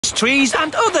Christmas trees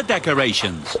and other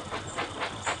decorations.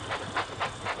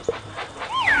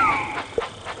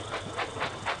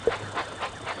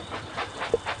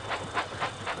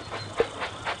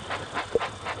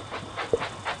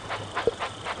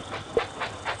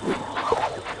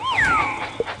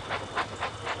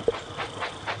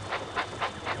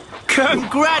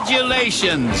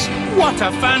 Congratulations! What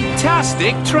a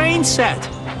fantastic train set!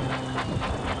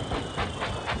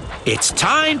 It's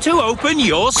time to open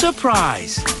your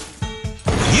surprise.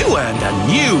 You earned a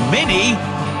new mini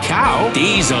cow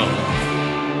diesel.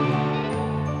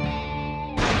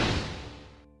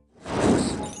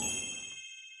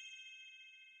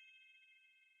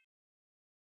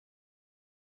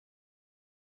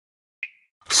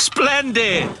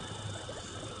 Splendid!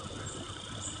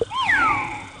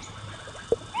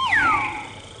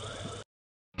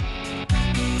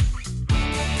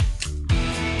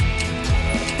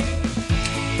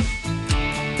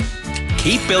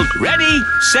 Keep build. Ready,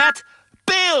 set,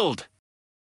 build!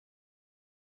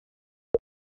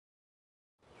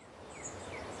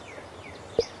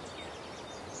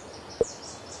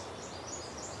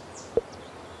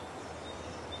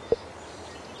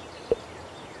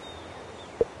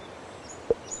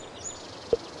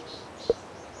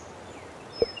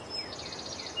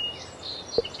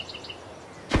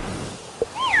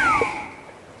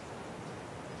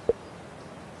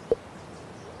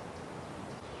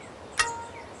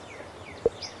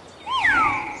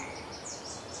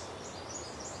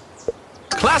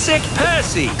 Classic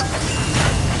Percy.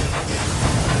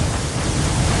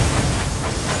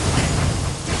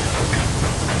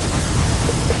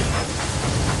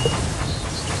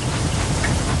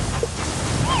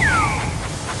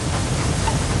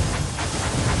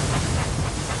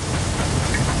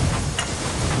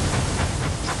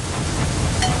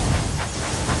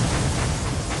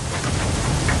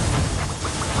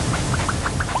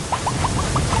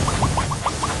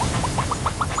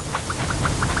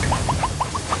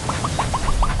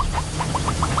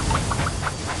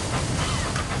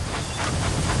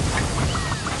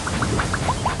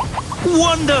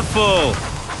 Wonderful!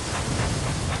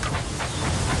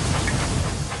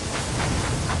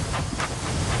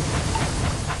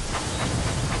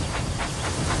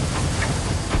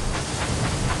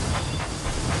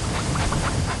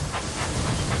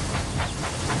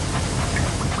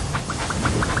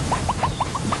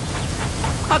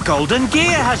 A golden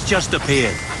gear has just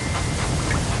appeared.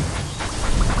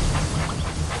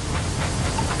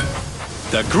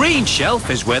 The green shelf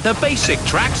is where the basic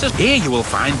tracks are. Here you will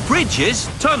find bridges,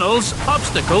 tunnels,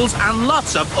 obstacles and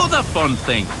lots of other fun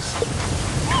things.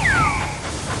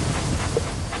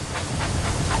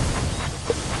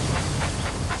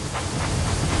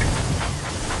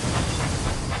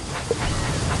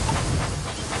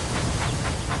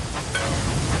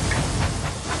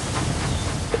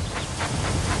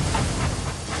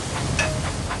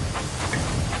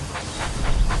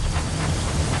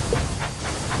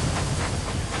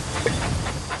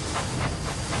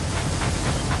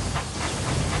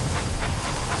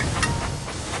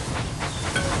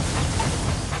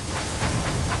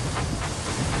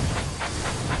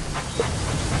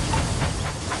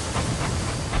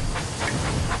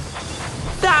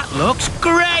 Looks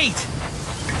great!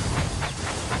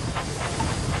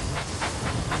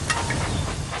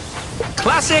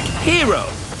 Classic Hero.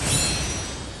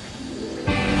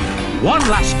 One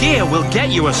last gear will get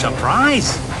you a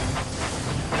surprise.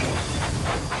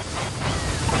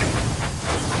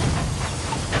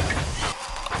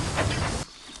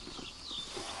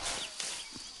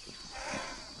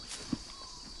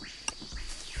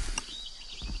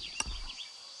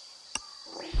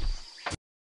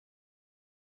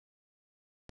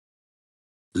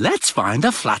 Let's find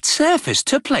a flat surface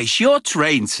to place your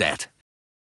train set.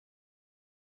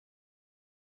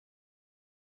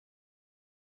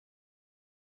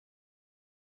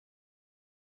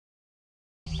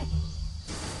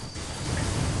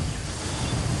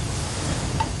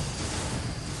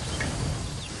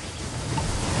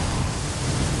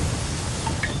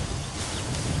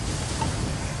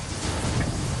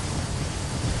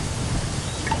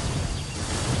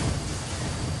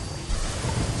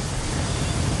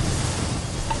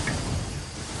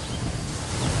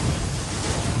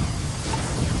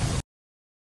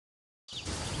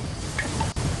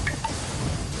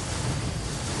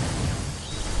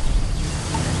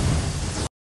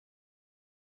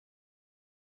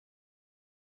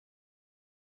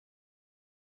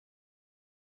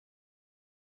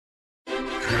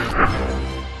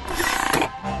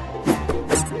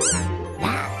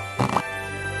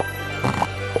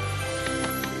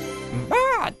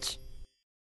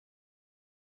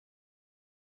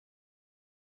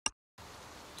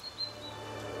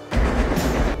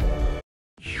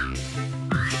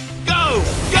 Go!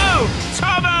 Go!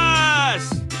 Thomas!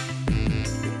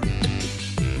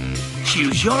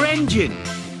 Choose your engine.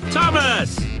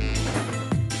 Thomas!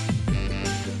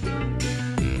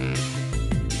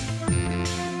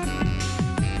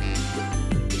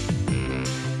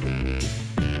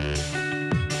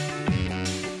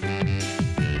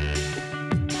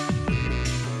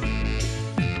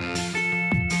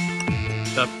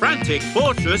 The Frantic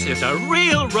Fortress is a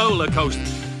real roller coaster.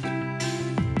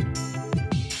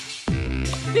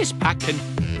 This pack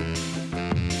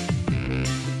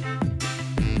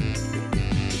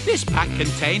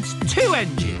contains 2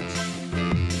 engines.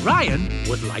 Ryan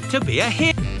would like to be a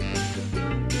hero.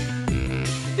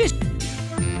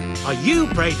 Are you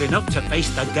brave enough to face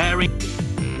the daring?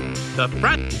 The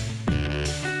Frantic.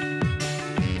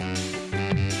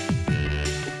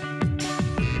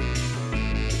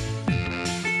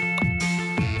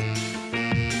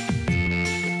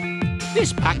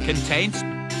 This pack contains...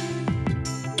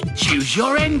 Choose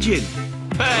your engine.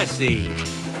 Percy.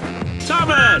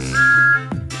 Thomas.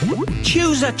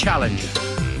 Choose a challenger.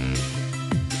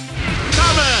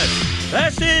 Thomas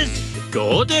versus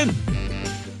Gordon.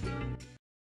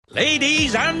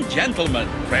 Ladies and gentlemen,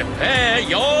 prepare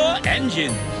your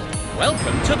engines.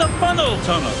 Welcome to the funnel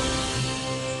tunnel.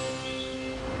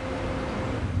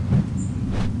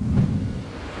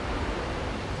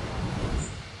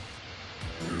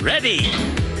 Ready?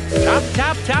 Tap,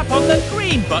 tap, tap on the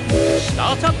green button to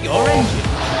start up your engine.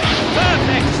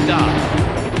 Perfect start.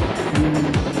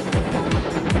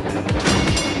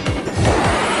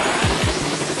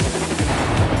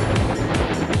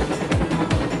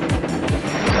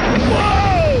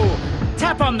 Whoa!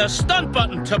 Tap on the stunt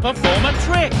button to perform a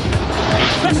trick.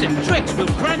 Impressive tricks will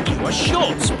grant you a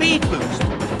short speed boost.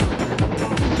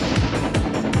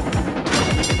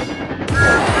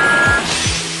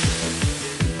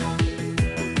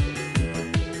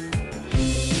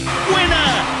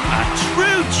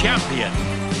 Champion.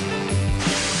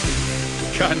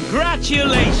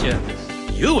 Congratulations!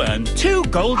 You earned 2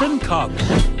 golden cogs.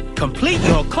 Complete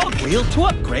your cogwheel to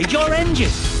upgrade your engine.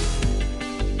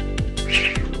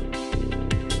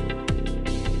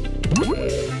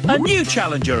 A new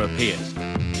challenger appears.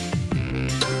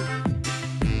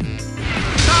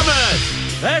 Thomas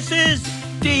versus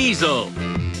Diesel.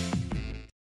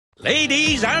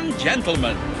 Ladies and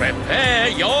gentlemen, prepare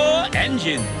your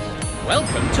engines.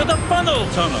 Welcome to the funnel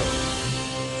tunnel.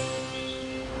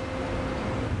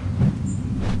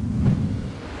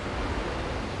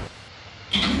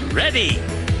 Ready?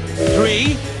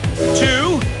 3,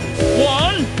 2,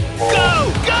 1,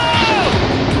 go! Go!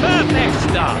 Perfect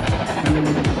start.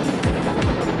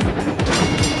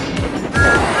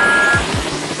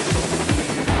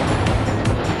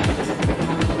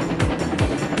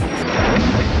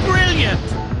 Brilliant!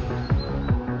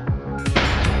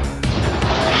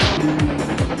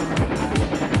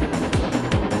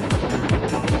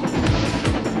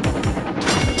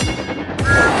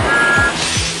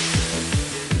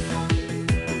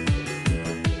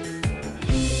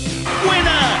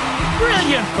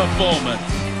 Performance.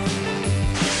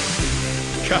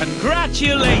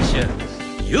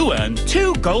 Congratulations! You earned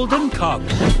 2 golden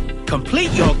cogs.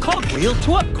 Complete your cogwheel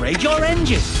to upgrade your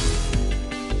engine.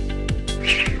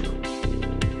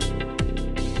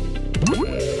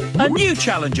 A new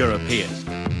challenger appears.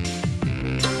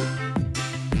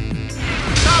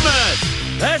 Thomas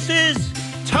versus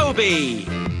Toby.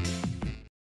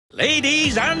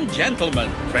 Ladies and gentlemen,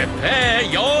 prepare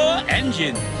your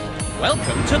engines.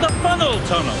 Welcome to the funnel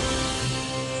tunnel.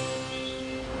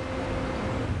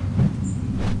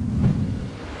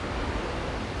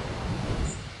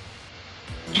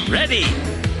 Ready?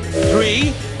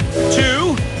 3,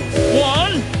 2,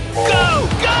 1, go!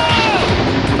 Go!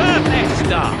 Perfect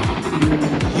start.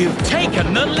 You've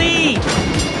taken the lead.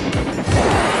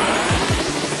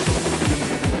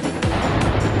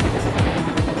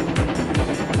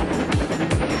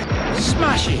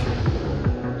 Smashing.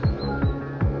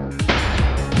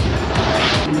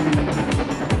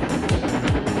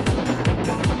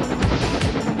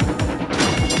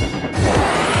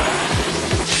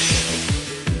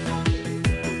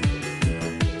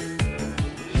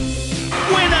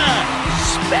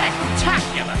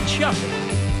 Spectacular chuffing!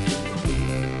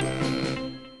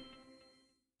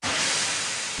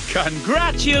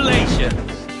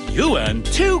 Congratulations! You earned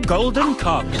 2 golden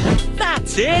cogs.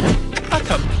 That's it! A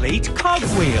complete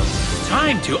cogwheel.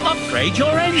 Time to upgrade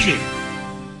your engine.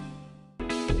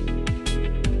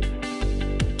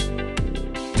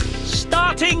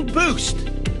 Starting boost.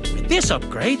 With this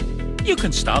upgrade, you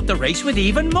can start the race with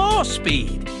even more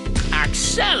speed.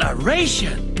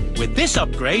 Acceleration. With this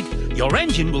upgrade, your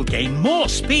engine will gain more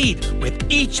speed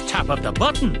with each tap of the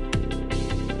button.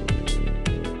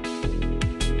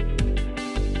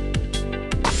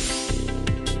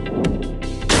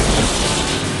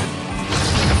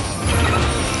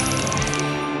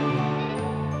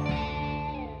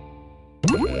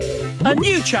 A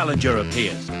new challenger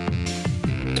appears.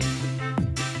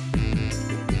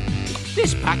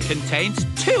 This pack contains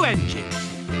 2 engines.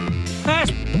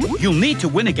 First, you'll need to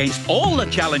win against all the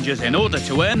challengers in order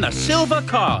to earn the silver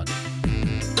card.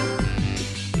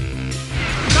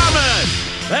 Thomas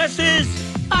versus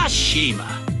Ashima.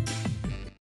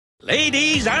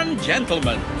 Ladies and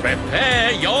gentlemen,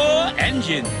 prepare your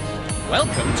engines.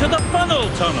 Welcome to the funnel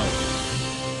tunnel.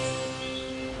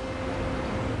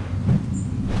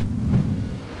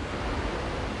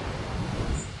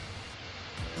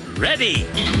 Ready?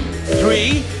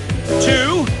 3,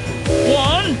 2,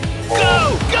 1,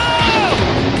 go! Go!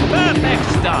 Perfect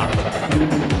start.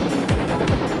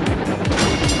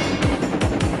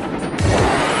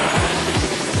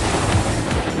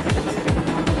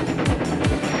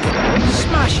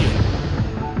 Smash it.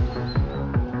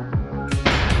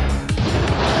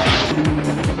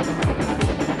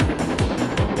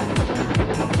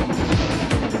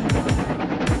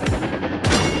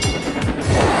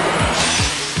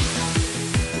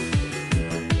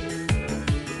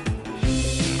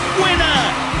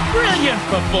 Brilliant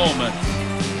performance!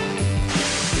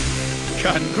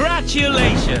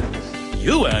 Congratulations!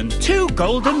 You earned 2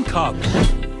 golden cogs.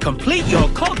 Complete your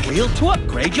cogwheel to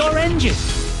upgrade your engine.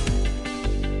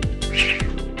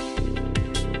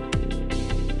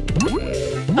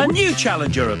 A new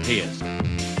challenger appears.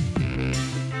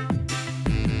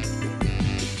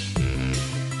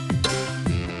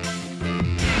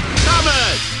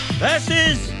 Thomas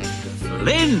versus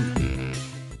Flynn.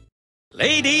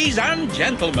 Ladies and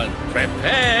gentlemen,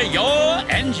 prepare your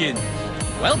engines.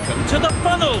 Welcome to the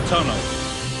funnel tunnel.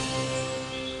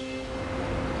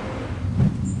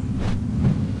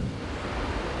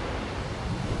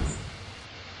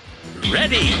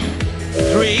 Ready?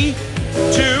 3,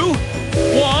 2,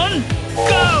 1,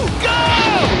 go! Go!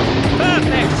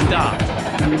 Perfect start.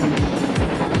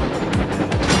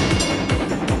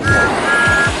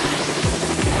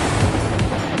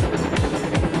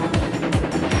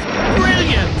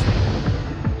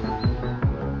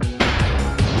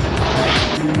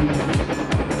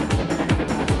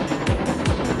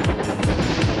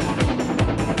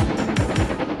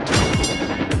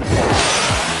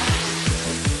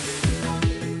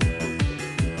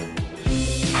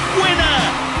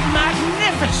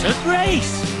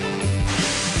 Race!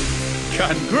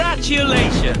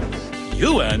 Congratulations!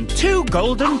 You earned 2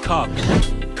 golden cogs.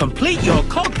 Complete your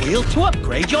cogwheel to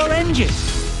upgrade your engine.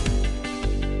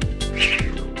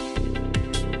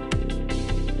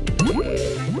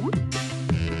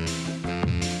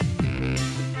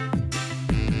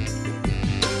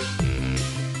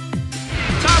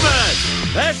 Thomas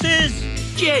versus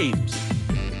James.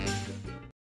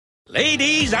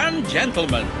 Ladies and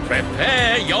gentlemen,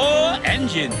 prepare your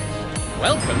engines.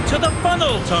 Welcome to the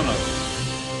funnel tunnel.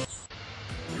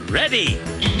 Ready?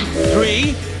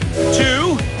 3,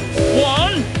 2, 1.